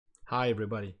Hi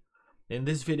everybody. In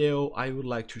this video I would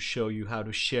like to show you how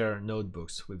to share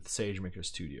notebooks with SageMaker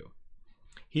Studio.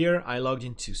 Here I logged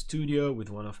into Studio with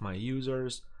one of my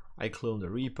users, I cloned the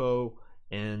repo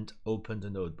and opened the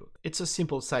notebook. It's a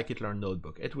simple scikit-learn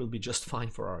notebook. It will be just fine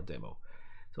for our demo.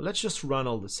 So let's just run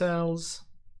all the cells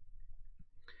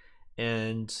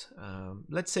and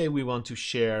let's say we want to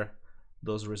share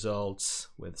those results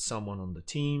with someone on the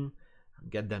team,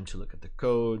 get them to look at the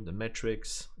code, the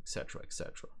metrics, etc.,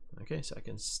 etc. Okay, so I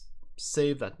can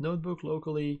save that notebook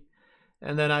locally,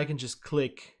 and then I can just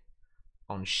click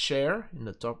on share in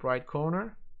the top right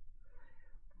corner.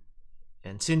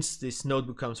 And since this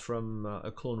notebook comes from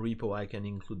a clone repo, I can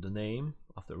include the name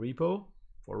of the repo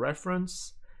for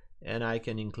reference, and I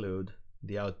can include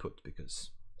the output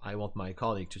because I want my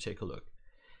colleague to take a look.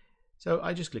 So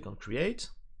I just click on create,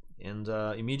 and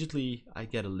immediately I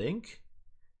get a link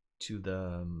to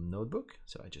the notebook.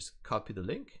 So I just copy the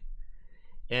link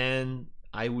and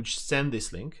I would send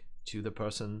this link to the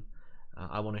person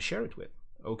I want to share it with.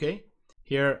 Okay,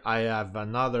 here I have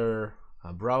another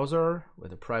browser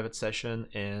with a private session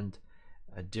and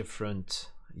a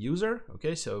different user.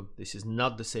 Okay, so this is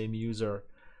not the same user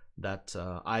that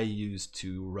I used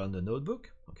to run the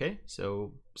notebook. Okay,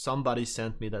 so somebody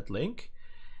sent me that link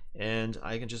and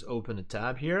I can just open a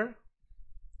tab here,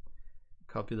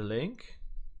 copy the link,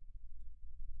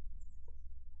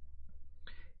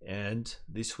 and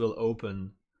this will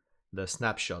open the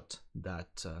snapshot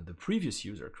that the previous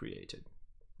user created.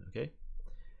 Okay,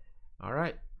 all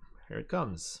right, here it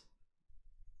comes.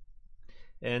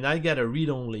 And I get a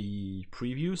read-only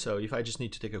preview, so if I just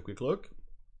need to take a quick look,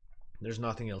 there's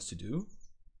nothing else to do,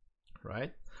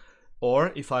 right?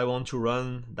 Or if I want to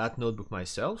run that notebook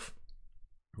myself,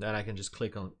 then I can just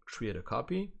click on create a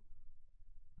copy,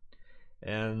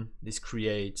 and this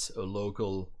creates a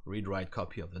local read-write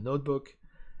copy of the notebook.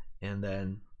 And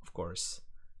then, of course,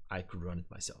 I could run it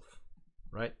myself,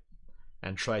 right?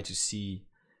 And try to see,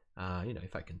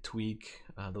 if I can tweak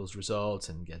those results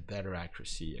and get better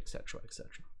accuracy, etc., etc.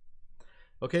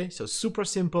 Okay, so super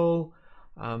simple,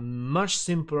 much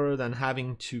simpler than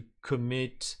having to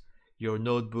commit your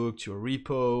notebook to a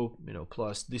repo.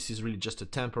 Plus this is really just a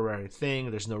temporary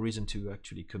thing. There's no reason to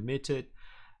actually commit it.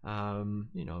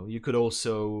 You could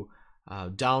also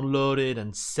download it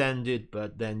and send it,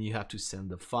 but then you have to send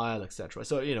the file, etc.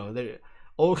 So there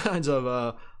all kinds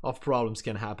of problems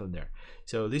can happen there.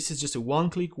 So this is just a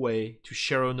one-click way to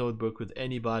share a notebook with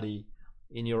anybody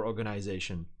in your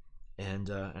organization,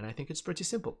 and I think it's pretty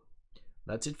simple.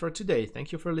 That's it for today.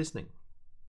 Thank you for listening.